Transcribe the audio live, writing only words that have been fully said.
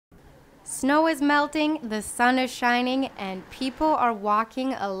Snow is melting, the sun is shining, and people are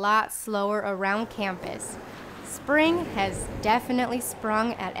walking a lot slower around campus. Spring has definitely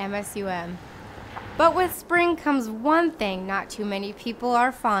sprung at MSUM. But with spring comes one thing not too many people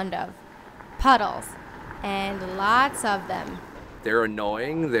are fond of: puddles, and lots of them. They're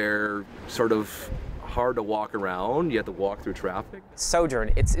annoying, they're sort of hard to walk around. You have to walk through traffic.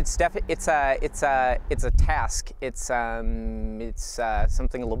 Sojourn. It's a task. It's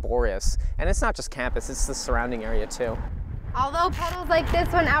something laborious, and it's not just campus. It's the surrounding area too. Although puddles like this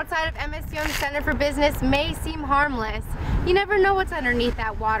one outside of MSUM Center for Business may seem harmless, you never know what's underneath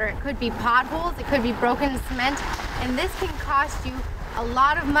that water. It could be potholes, it could be broken cement, and this can cost you a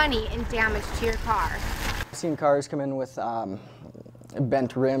lot of money in damage to your car. I've seen cars come in with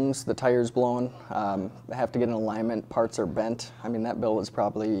bent rims, the tires blown, have to get an alignment, parts are bent. I mean, that bill is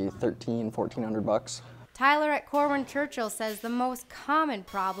probably $1,400 Tyler at Corwin Churchill says the most common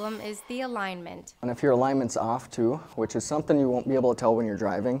problem is the alignment. And if your alignment's off too, which is something you won't be able to tell when you're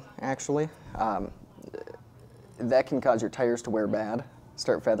driving, actually, that can cause your tires to wear bad,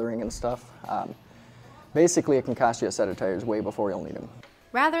 start feathering and stuff. Basically, it can cost you a set of tires way before you'll need them.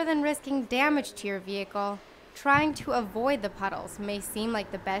 Rather than risking damage to your vehicle, trying to avoid the puddles may seem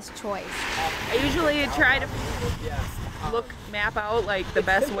like the best choice. I usually try to map out like the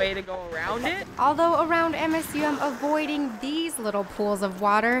best way to go around it. Although around MSUM, avoiding these little pools of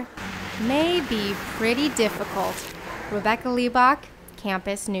water may be pretty difficult. Rebecca Liebach,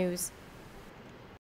 Campus News.